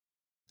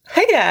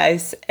Hi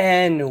guys,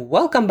 and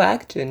welcome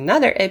back to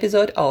another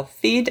episode of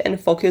Feed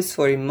and Focus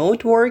for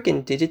Remote Work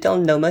and Digital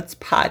Nomads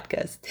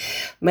podcast.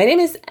 My name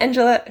is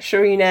Angela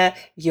Sharina,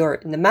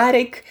 your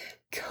nomadic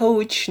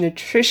coach,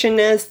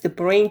 nutritionist, the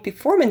brain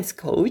performance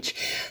coach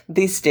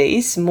these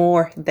days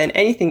more than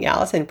anything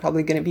else, and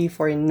probably going to be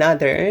for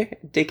another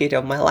decade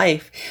of my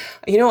life.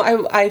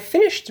 I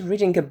finished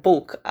reading a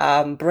book,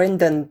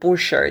 Brendon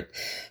Burchard,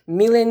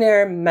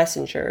 Millionaire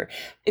Messenger.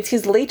 It's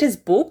his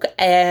latest book,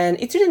 and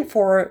it's written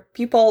for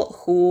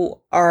people who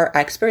are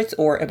experts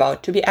or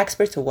about to be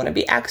experts or want to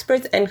be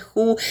experts and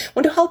who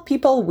want to help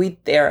people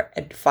with their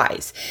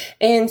advice.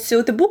 And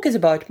so the book is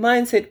about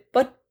mindset,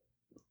 but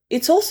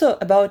it's also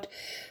about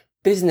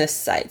business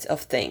sides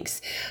of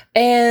things.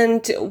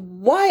 And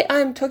why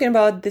I'm talking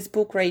about this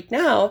book right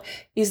now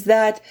is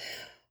that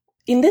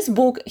in this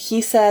book,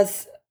 he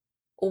says,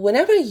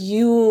 whenever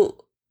you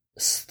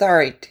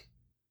start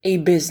a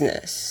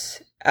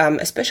business,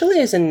 especially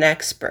as an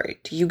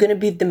expert, you're going to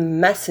be the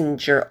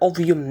messenger of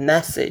your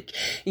message.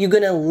 You're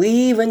going to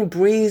live and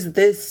breathe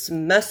this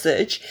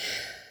message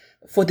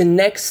for the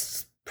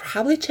next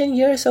probably 10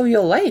 years of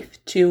your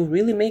life to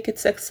really make it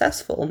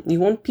successful. You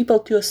want people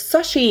to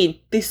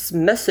associate this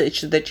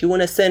message that you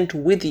want to send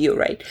with you,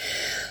 right?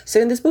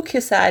 So in this book,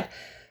 he said,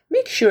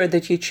 make sure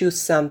that you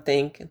choose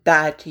something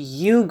that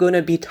you're going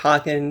to be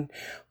talking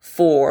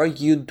for,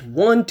 you'd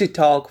want to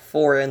talk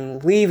for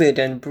and live it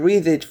and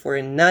breathe it for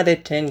another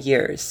 10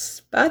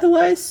 years.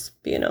 Otherwise,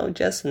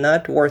 just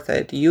not worth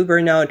it. You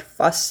burn out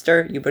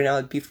faster, you burn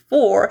out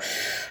before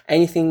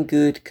anything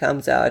good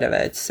comes out of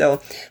it.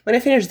 So when I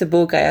finished the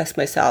book, I asked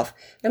myself,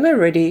 am I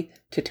ready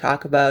to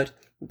talk about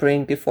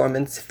brain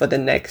performance for the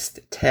next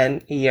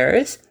 10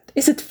 years?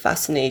 Is it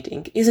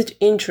fascinating? Is it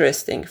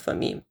interesting for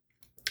me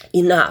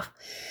enough?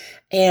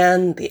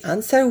 And the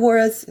answer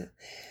was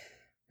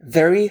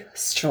very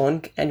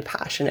strong and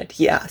passionate.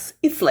 Yes,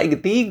 it's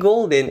like the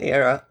golden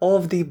era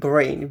of the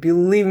brain.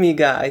 Believe me,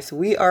 guys,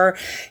 we are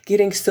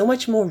getting so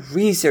much more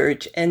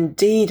research and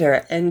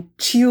data and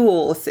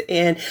tools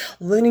and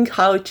learning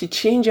how to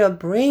change our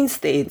brain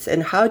states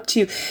and how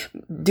to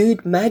do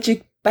it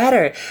magic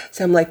better.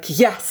 So I'm like,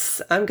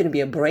 yes, I'm going to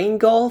be a brain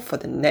goal for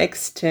the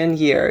next 10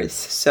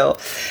 years.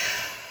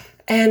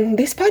 And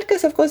this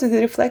podcast, of course, is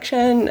a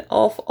reflection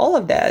of all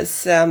of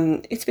this.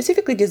 It's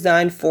specifically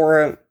designed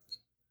for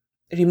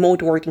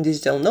remote work and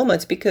digital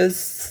nomads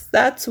because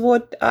that's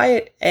what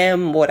I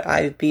am, what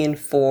I've been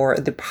for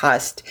the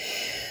past,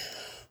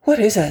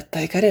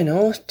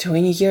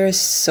 20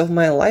 years of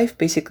my life,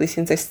 basically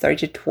since I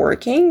started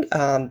working.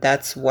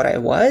 That's what I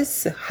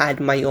was, had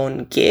my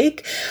own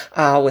gig,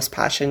 was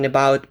passionate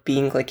about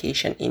being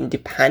location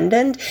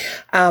independent,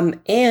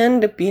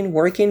 and been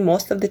working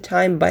most of the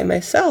time by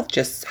myself,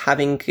 just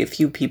having a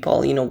few people,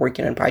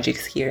 working on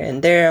projects here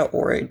and there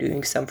or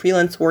doing some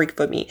freelance work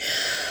for me.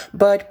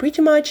 But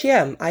pretty much,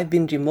 I've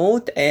been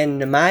remote and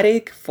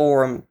nomadic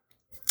for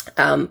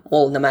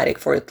nomadic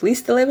for at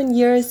least 11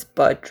 years,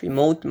 but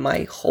remote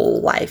my whole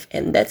life.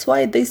 And that's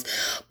why this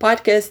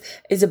podcast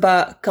is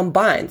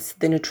combines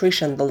the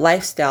nutrition, the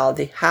lifestyle,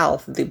 the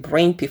health, the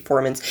brain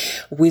performance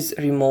with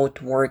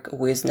remote work,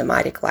 with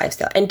nomadic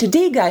lifestyle. And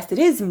today, guys,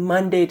 today is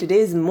Monday,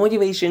 today is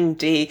motivation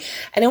day.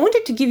 And I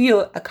wanted to give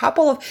you a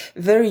couple of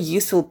very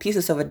useful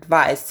pieces of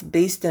advice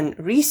based on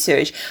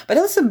research, but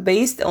also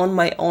based on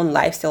my own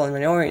lifestyle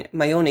and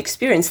my own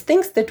experience,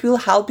 things that will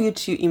help you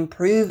to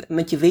improve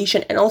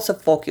motivation and also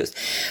focus.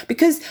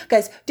 Because,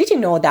 guys, did you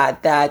know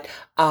that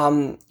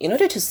in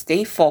order to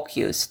stay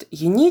focused,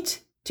 you need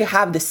to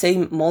have the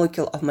same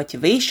molecule of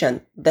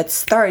motivation that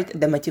start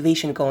the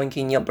motivation going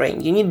in your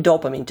brain. You need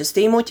dopamine to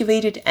stay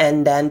motivated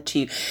and then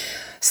to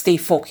stay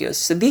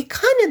focused. So they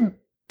kind of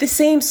the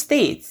same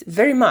states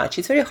very much.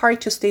 It's very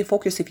hard to stay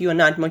focused if you are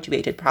not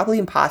motivated, probably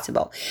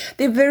impossible.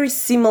 They're very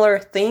similar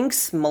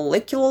things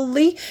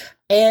molecularly.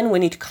 And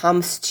when it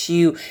comes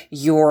to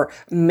your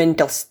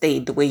mental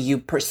state, the way you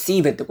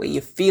perceive it, the way you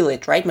feel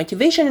it, right?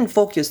 Motivation and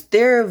focus,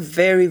 they're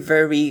very,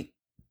 very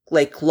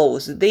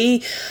close.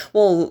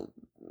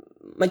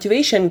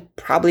 Motivation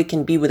probably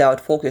can be without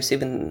focus,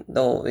 even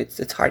though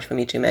it's hard for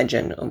me to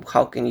imagine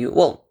how can you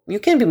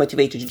can be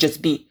motivated to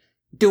just be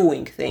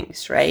doing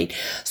things, right?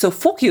 So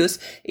focus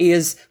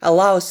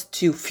allows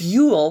to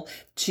fuel,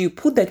 to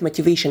put that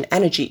motivation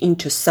energy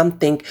into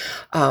something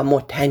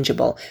more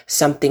tangible,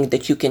 something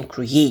that you can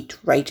create,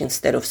 right?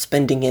 Instead of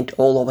spending it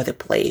all over the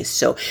place.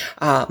 So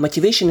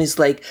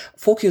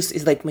focus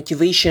is like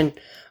motivation,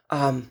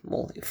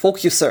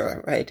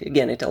 focuser, right?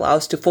 Again, it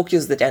allows to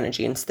focus that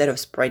energy instead of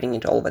spreading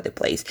it all over the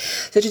place.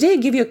 So today I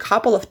give you a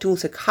couple of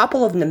tools, a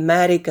couple of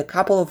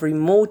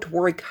remote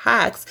work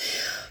hacks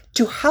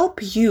to help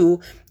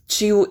you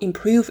to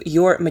improve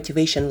your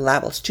motivation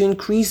levels, to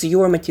increase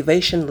your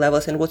motivation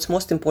levels, and what's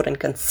most important,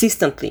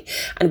 consistently.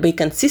 And by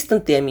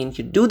consistently, I mean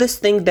you do this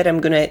thing that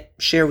I'm going to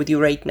share with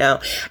you right now,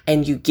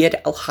 and you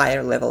get a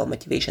higher level of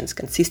motivations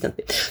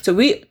consistently. So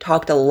we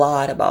talked a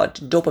lot about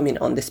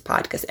dopamine on this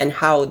podcast and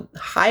how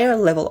higher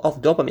level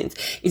of dopamine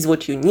is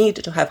what you need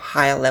to have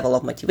higher level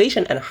of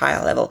motivation and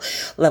higher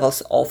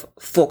levels of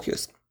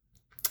focus.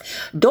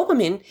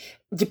 Dopamine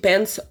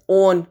depends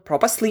on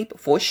proper sleep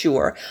for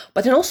sure,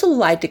 but then also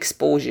light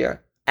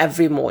exposure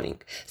every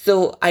morning.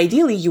 So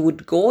ideally you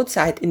would go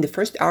outside in the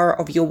first hour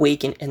of your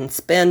waking and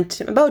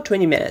spend about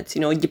 20 minutes.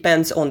 It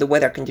depends on the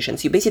weather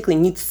conditions. You basically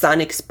need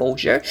sun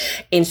exposure.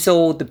 And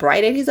so the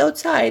brighter it is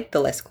outside, the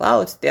less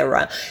clouds there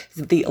are,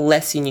 the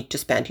less you need to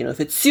spend. If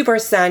it's super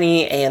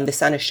sunny and the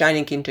sun is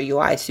shining into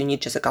your eyes, you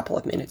need just a couple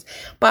of minutes.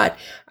 But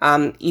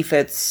if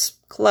it's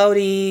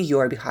cloudy, you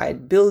are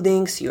behind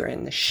buildings, you're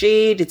in the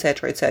shade,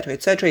 etc., etc.,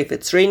 etc. If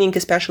it's raining,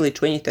 especially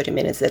 20, 30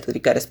 minutes, that's what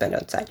you got to spend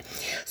outside.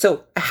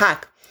 So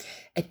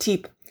a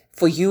tip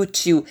for you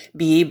to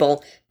be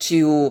able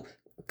to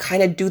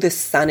kind of do the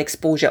sun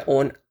exposure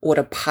on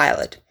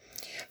autopilot.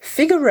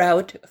 Figure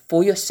out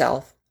for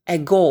yourself a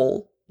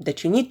goal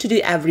that you need to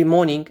do every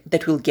morning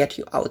that will get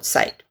you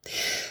outside.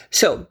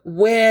 So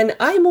when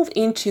I move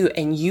into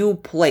a new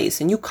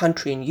place, a new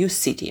country, a new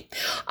city,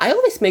 I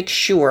always make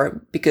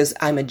sure, because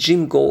I'm a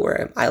gym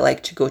goer, I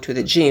like to go to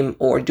the gym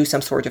or do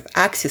some sort of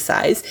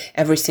exercise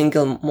every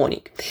single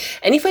morning.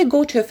 And if I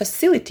go to a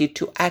facility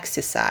to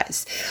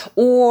exercise,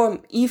 or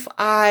if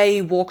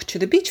I walk to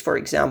the beach, for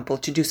example,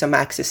 to do some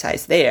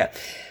exercise there,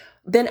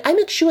 then I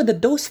make sure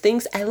that those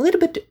things are a little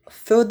bit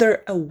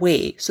further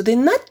away. So they're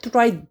not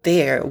right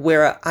there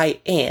where I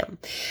am.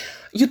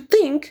 You'd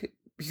think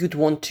you'd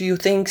want your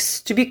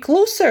things to be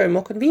closer,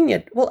 more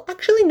convenient. Well,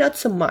 actually not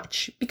so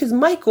much, because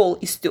my goal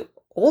is to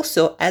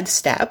also add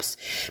steps,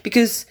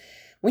 because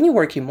when you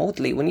work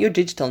remotely, when you're a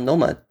digital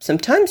nomad,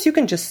 sometimes you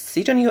can just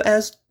sit on your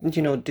ass,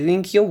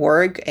 doing your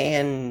work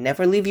and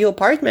never leave your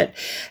apartment,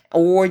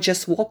 or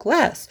just walk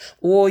less,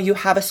 or you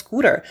have a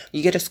scooter,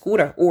 you get a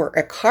scooter or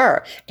a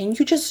car, and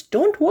you just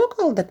don't walk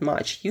all that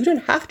much. You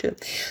don't have to.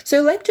 So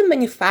I like to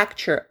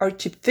manufacture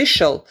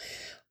artificial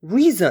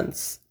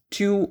reasons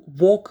to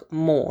walk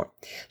more.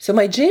 So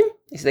my gym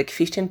is like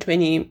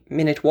 15-20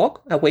 minute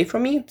walk away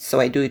from me. So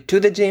I do it to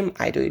the gym,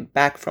 I do it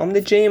back from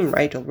the gym,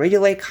 right? Already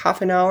like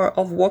half an hour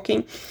of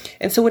walking.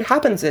 And so what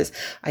happens is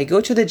I go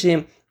to the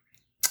gym.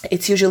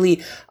 It's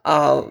usually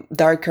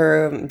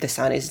darker, the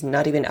sun is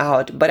not even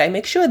out, but I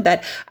make sure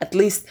that at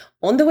least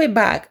on the way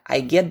back,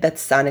 I get that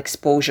sun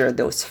exposure,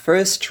 those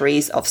first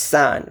rays of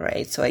sun,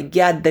 right? So I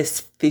get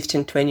this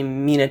 15-20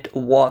 minute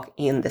walk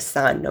in the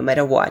sun, no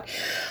matter what.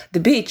 The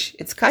beach,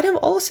 it's kind of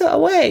also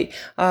away.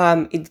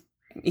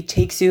 It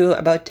takes you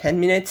about 10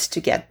 minutes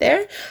to get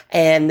there,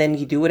 and then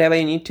you do whatever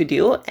you need to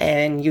do,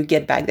 and you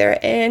get back there,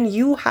 and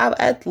you have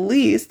at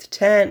least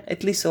 30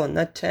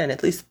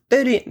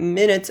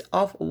 minutes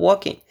of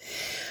walking.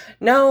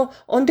 Now,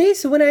 on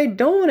days when I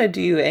don't want to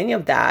do any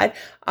of that,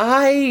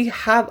 I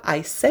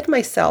set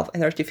myself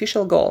an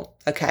artificial goal.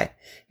 Okay,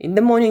 in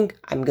the morning,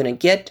 I'm going to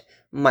get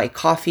my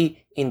coffee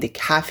in the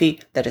cafe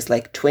that is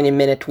like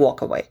 20-minute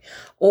walk away.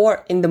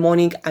 Or in the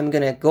morning, I'm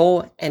going to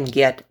go and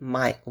get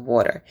my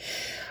water.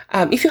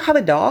 If you have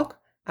a dog,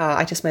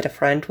 I just met a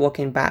friend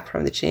walking back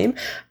from the gym,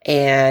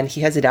 and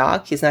he has a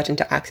dog. He's not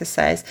into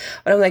exercise,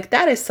 but I'm like,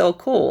 that is so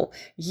cool.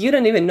 You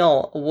don't even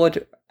know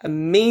what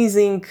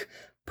amazing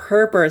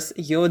purpose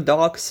your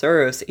dog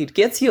serves. It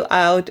gets you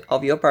out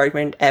of your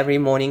apartment every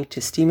morning to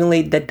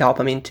stimulate the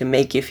dopamine, to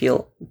make you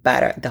feel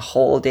better the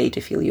whole day,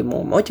 to feel you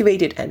more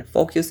motivated and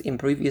focused,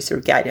 improve your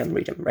circadian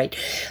rhythm, right?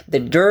 The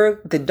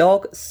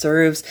dog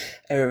serves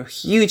a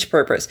huge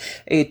purpose.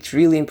 It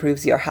really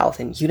improves your health,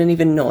 and you don't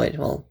even know it.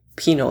 Well,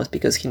 he knows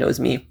because he knows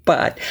me,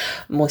 but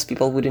most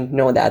people wouldn't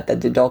know that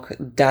the dog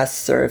does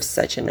serve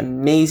such an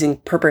amazing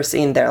purpose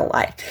in their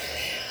life.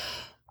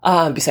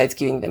 Besides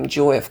giving them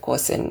joy, of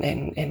course,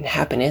 and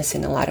happiness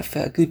and a lot of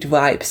good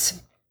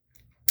vibes.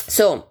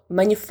 So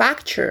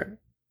manufacture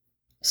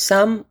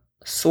some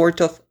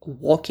sort of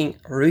walking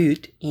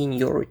route in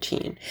your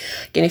routine.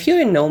 Again, if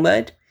you're a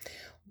nomad,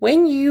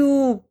 when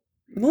you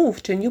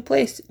move to a new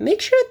place,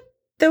 make sure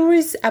there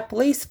is a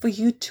place for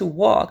you to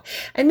walk,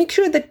 and make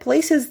sure that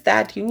places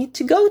that you need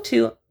to go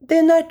to,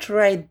 they're not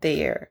right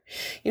there.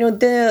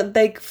 The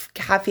like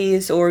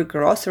cafes or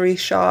grocery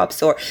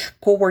shops or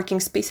co-working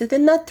spaces, they're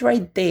not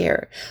right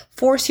there.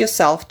 Force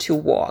yourself to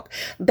walk.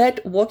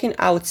 That walking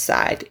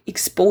outside,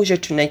 exposure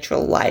to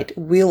natural light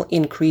will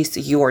increase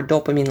your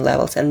dopamine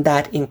levels, and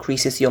that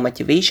increases your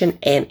motivation,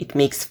 and it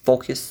makes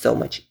focus so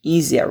much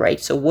easier, right?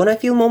 So want to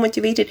feel more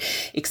motivated,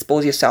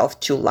 expose yourself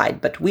to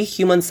light. But we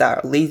humans are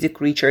lazy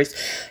creatures.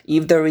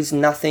 If there is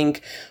nothing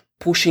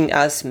pushing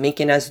us,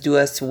 making us do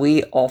us,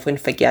 we often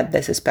forget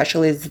this,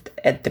 especially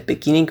at the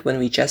beginning when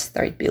we just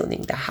start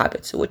building the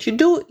habit. So what you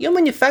do, you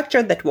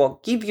manufacture that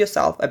walk, give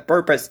yourself a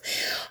purpose.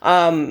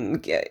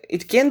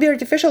 It can be an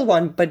artificial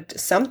one, but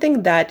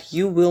something that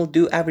you will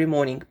do every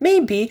morning.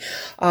 Maybe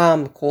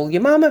call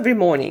your mom every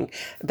morning.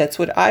 That's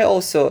what I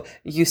also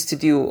used to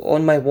do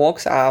on my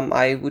walks.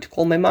 I would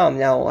call my mom.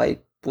 Now I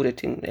put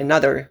it in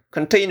another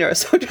container,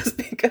 so to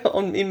speak,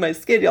 in my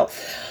schedule,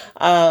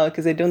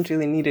 because I don't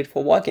really need it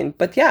for walking.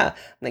 But yeah,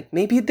 like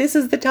maybe this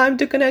is the time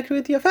to connect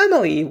with your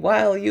family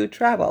while you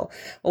travel.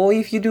 Or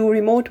if you do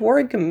remote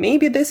work,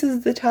 maybe this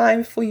is the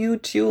time for you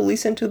to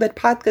listen to that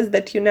podcast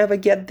that you never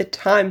get the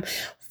time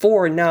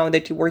for now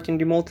that you're working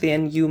remotely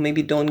and you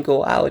maybe don't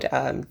go out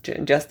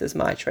just as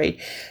much, right?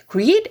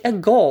 Create a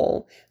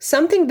goal,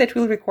 something that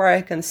will require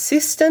a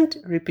consistent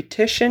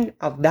repetition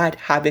of that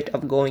habit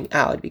of going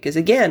out. Because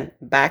again,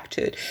 back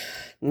to it,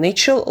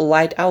 natural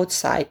light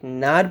outside,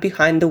 not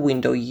behind the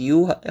window.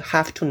 You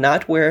have to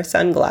not wear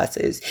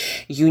sunglasses.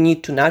 You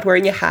need to not wear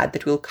any hat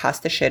that will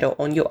cast a shadow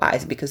on your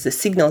eyes, because the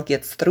signal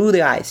gets through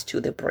the eyes to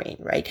the brain,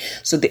 right?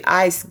 So the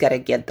eyes gotta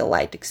get the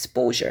light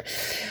exposure.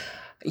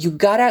 You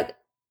gotta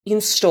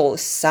install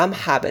some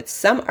habits,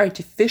 some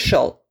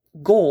artificial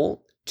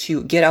goal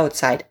to get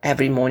outside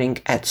every morning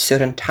at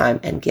certain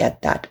time and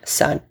get that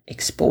sun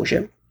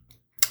exposure.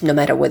 No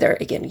matter whether,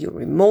 again, you're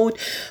remote.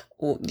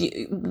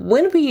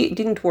 When we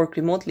didn't work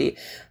remotely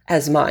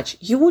as much,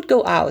 you would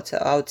go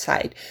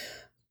outside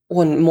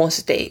on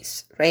most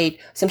days, right?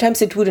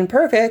 Sometimes it wouldn't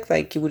perfect,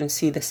 like you wouldn't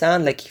see the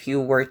sun, like if you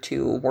were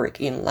to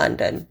work in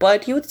London,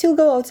 but you would still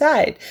go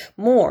outside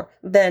more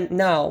than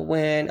now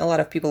when a lot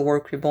of people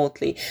work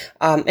remotely.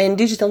 And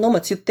digital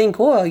nomads, you think,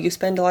 oh, you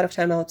spend a lot of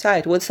time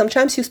outside. Well,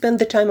 sometimes you spend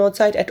the time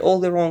outside at all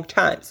the wrong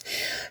times.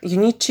 You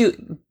need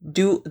to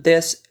do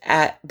this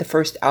at the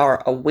first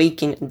hour of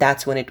waking.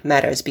 That's when it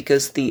matters,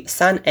 because the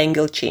sun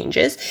angle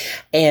changes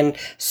and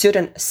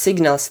certain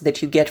signals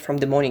that you get from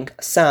the morning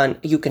sun,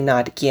 you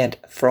cannot get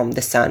from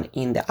the sun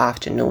in the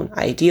afternoon.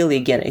 Ideally,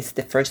 again, it's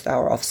the first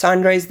hour of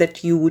sunrise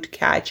that you would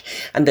catch,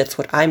 and that's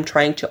what I'm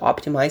trying to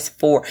optimize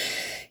for.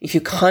 If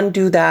you can't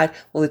do that,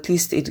 well, at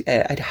least it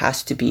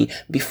has to be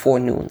before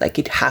noon. Like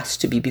it has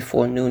to be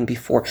before noon,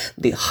 before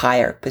the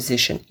higher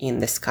position in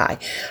the sky.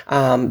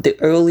 The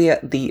earlier,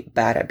 the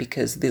better,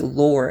 because the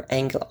lower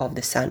angle of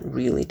the sun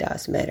really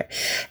does matter.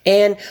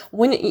 And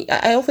when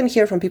I often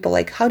hear from people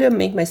like, how do I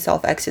make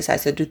myself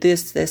exercise or do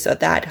this or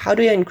that? How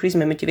do I increase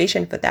my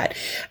motivation for that?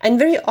 And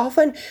very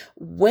often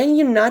when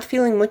you're not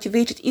feeling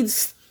motivated,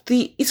 it's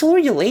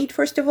already late,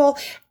 first of all,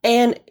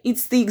 and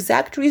it's the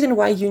exact reason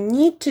why you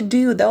need to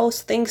do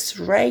those things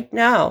right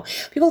now.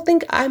 People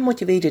think I'm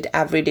motivated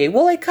every day.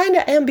 Well, I kind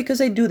of am, because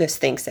I do these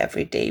things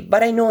every day.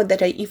 But I know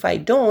that if I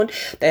don't,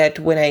 that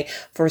when I,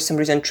 for some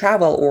reason,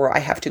 travel or I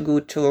have to go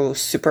to a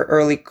super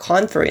early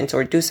conference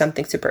or do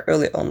something super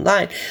early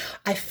online,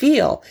 I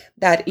feel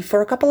that if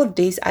for a couple of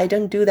days I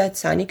don't do that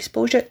sun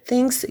exposure,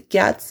 things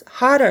gets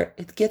harder.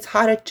 It gets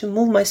harder to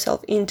move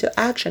myself into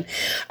action.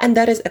 And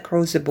that is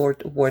across the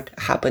board what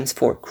happens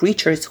for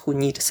creatures who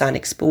need sun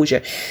exposure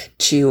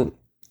to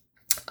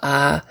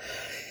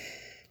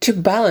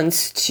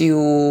balance,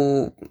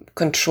 to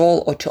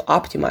control, or to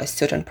optimize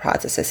certain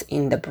processes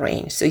in the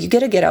brain. So you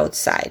gotta get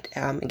outside,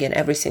 again,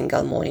 every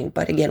single morning.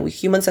 But again, we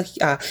humans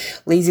are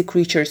lazy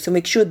creatures, so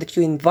make sure that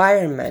your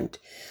environment,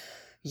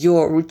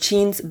 your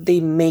routines, they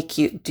make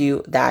you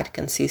do that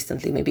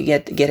consistently. Maybe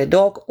get a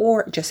dog,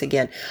 or just,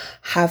 again,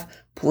 have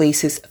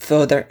places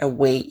further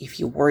away if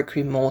you work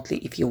remotely,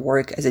 if you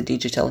work as a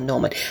digital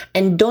nomad.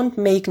 And don't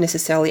make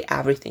necessarily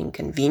everything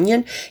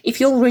convenient. If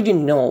you already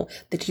know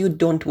that you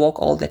don't walk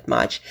all that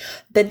much,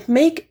 then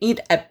make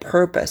it a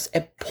purpose,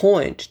 a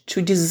point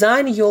to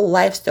design your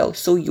lifestyle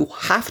so you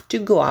have to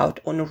go out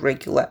on a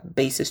regular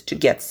basis to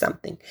get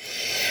something.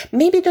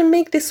 Maybe don't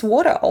make this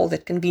water all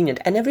that convenient.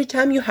 And every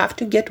time you have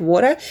to get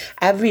water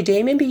every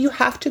day, maybe you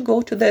have to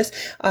go to this,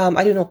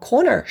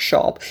 corner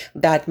shop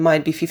that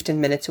might be 15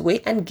 minutes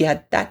away and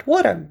get that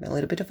water. A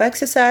little bit of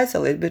exercise, a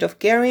little bit of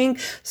caring,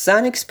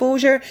 sun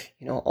exposure,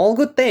 all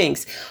good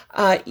things.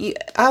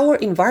 Our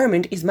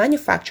environment is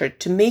manufactured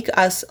to make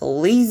us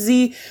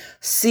lazy,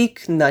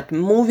 sick, not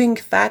moving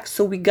facts.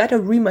 So we gotta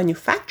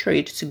remanufacture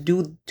it to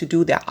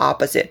do the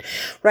opposite,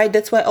 right?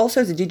 That's why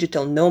also as a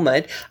digital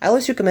nomad, I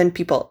always recommend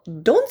people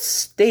don't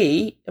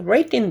stay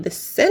right in the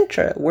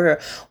center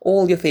where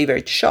all your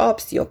favorite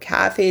shops, your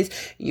cafes,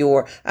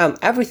 your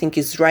everything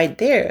is right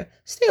there.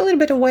 Stay a little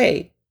bit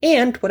away.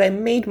 And what I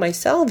made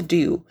myself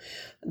do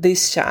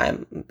this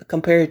time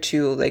compared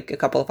to like a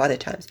couple of other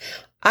times,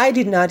 I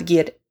did not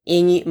get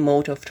any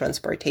mode of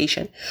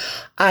transportation.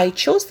 I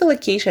chose the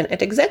location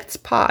at exact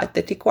spot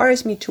that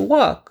requires me to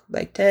walk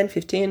like 10,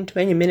 15,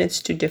 20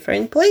 minutes to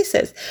different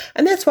places.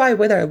 And that's why,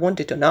 whether I want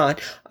it or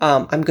not,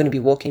 I'm going to be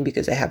walking,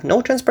 because I have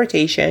no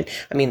transportation.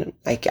 I mean,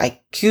 I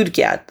could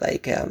get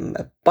like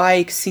a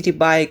bike, city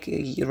bike,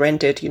 you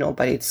rent it,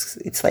 but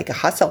it's like a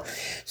hassle.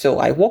 So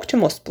I walk to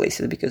most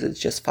places because it's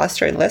just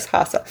faster and less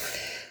hassle.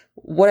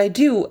 What I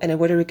do, and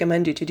what I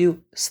recommend you to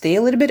do, stay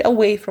a little bit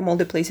away from all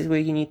the places where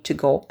you need to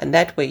go. And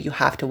that way you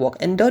have to walk,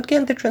 and don't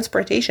get the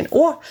transportation,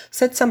 or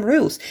set some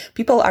rules.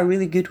 People are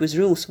really good with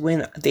rules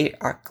when they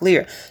are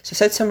clear. So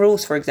set some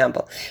rules. For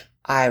example,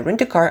 I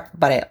rent a car,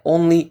 but I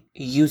only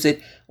use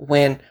it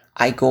when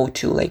I go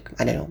to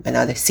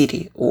another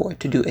city or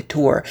to do a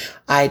tour.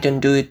 I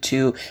don't do it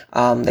to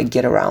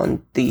get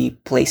around the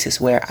places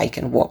where I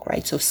can walk,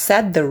 right? So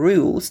set the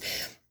rules.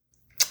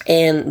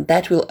 And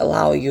that will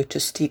allow you to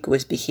stick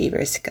with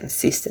behaviors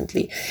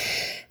consistently.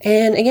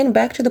 And again,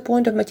 back to the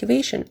point of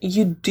motivation,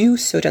 you do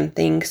certain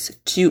things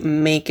to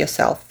make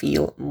yourself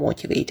feel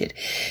motivated.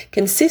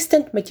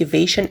 Consistent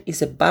motivation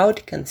is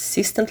about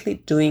consistently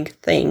doing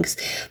things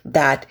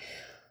that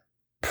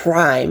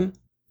prime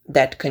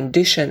that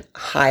condition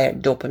higher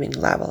dopamine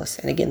levels.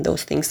 And again,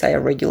 those things are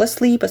regular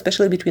sleep,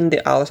 especially between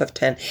the hours of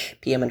 10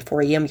 p.m. and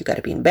 4 a.m. You got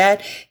to be in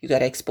bed. You got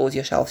to expose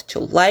yourself to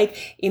light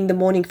in the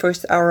morning,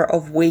 first hour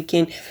of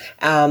waking.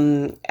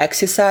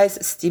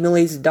 Exercise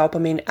stimulates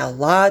dopamine a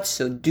lot,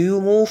 so do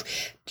move.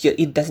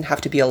 It doesn't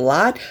have to be a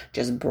lot.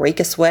 Just break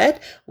a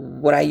sweat.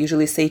 What I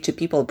usually say to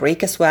people,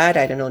 break a sweat.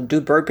 I don't know, do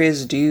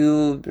burpees,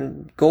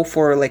 go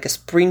for like a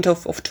sprint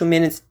of 2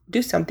 minutes.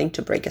 Do something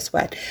to break a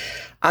sweat.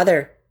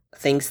 Other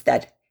things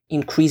that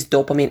increase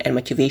dopamine and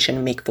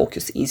motivation, make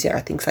focus easier,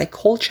 things like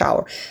cold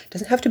shower.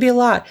 Doesn't have to be a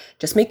lot.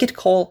 Just make it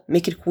cold,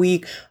 make it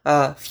quick,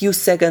 few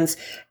seconds,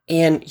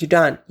 and you're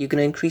done. You're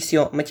going to increase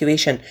your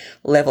motivation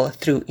level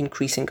through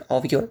increasing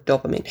of your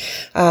dopamine.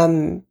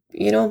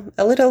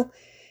 A little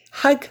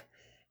hug,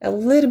 a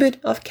little bit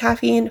of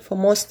caffeine. For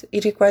most,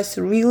 it requires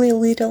really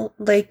little,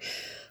 like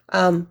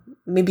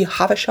maybe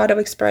half a shot of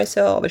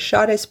espresso, or a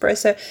shot of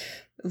espresso,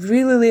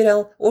 really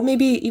little, or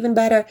maybe even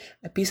better,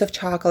 a piece of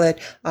chocolate,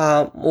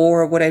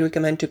 or what I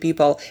recommend to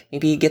people,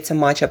 maybe get some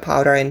matcha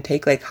powder and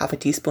take like half a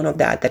teaspoon of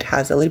that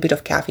has a little bit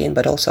of caffeine,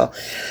 but also,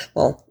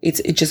 well,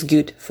 it's just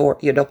good for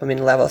your dopamine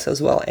levels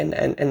as well, and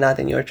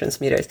other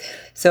neurotransmitters.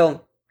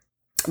 So,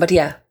 but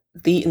yeah,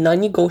 the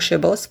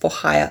non-negotiables for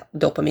higher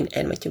dopamine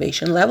and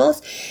motivation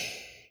levels: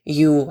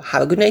 you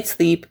have a good night's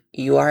sleep,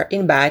 you are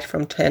in bed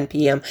from 10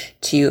 p.m.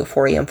 to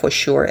 4 a.m. for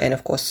sure, and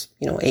of course,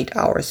 8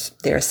 hours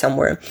there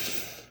somewhere.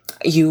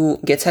 You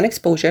get sun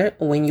exposure.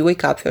 When you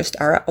wake up, first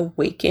hour of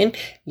waking,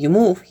 you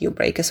move, you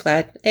break a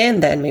sweat,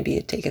 and then maybe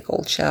you take a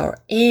cold shower,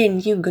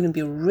 and you're going to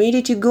be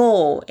ready to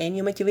go, and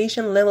your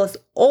motivation level is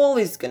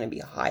always going to be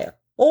higher.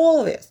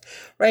 Always,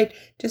 right?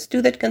 Just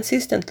do that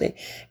consistently.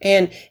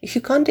 And if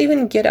you can't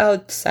even get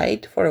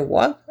outside for a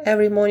walk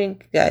every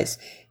morning, guys,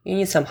 you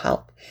need some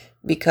help,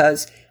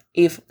 because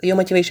if your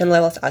motivation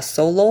levels are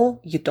so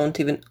low, you don't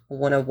even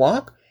want to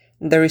walk,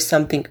 there is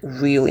something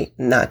really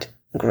not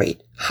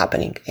great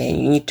happening, and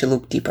you need to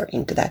look deeper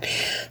into that.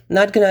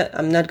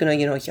 I'm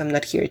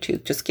not here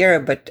to scare,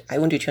 but I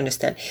want you to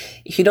understand,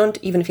 if you don't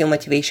even feel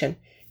motivation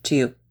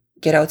to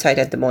get outside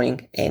at the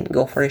morning and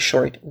go for a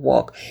short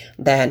walk,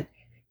 then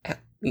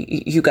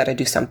you got to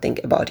do something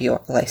about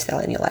your lifestyle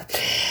and your life.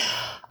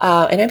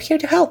 And I'm here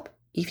to help.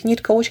 If you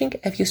need coaching,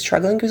 if you're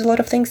struggling with a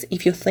lot of things,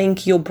 if you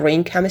think your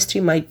brain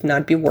chemistry might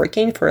not be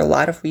working for a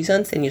lot of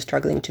reasons and you're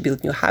struggling to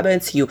build new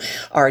habits, you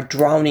are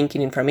drowning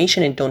in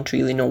information and don't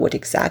really know what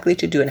exactly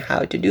to do and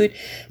how to do it,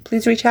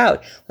 please reach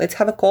out. Let's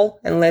have a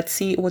call and let's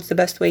see what's the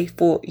best way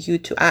for you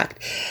to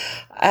act.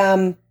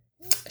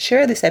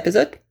 Share this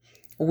episode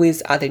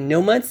with other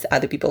nomads,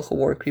 other people who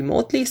work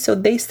remotely, so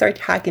they start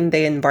hacking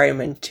their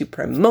environment to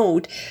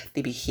promote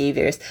the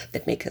behaviors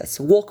that make us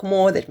walk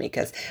more, that make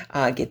us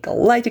get the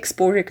light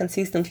exposure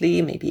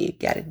consistently, maybe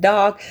get a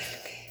dog.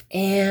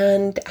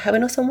 And have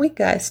an awesome week,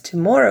 guys.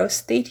 Tomorrow,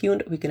 stay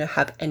tuned. We're going to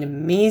have an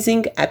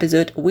amazing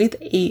episode with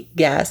a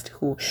guest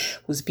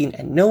who's been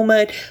a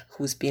nomad,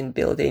 who's been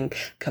building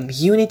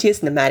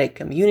communities, nomadic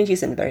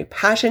communities, and very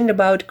passionate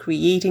about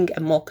creating a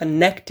more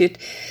connected,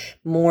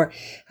 more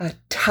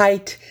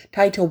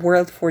tighter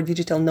world for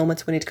digital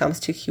nomads when it comes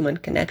to human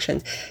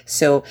connections.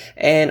 So,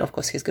 and of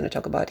course, he's going to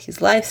talk about his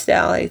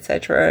lifestyle,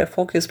 etc.,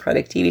 focus,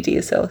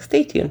 productivity. So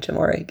stay tuned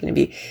tomorrow. It's going to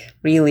be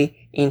really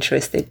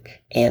interesting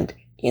and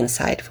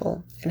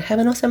insightful. And have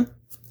an awesome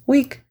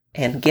week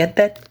and get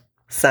that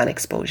sun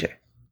exposure.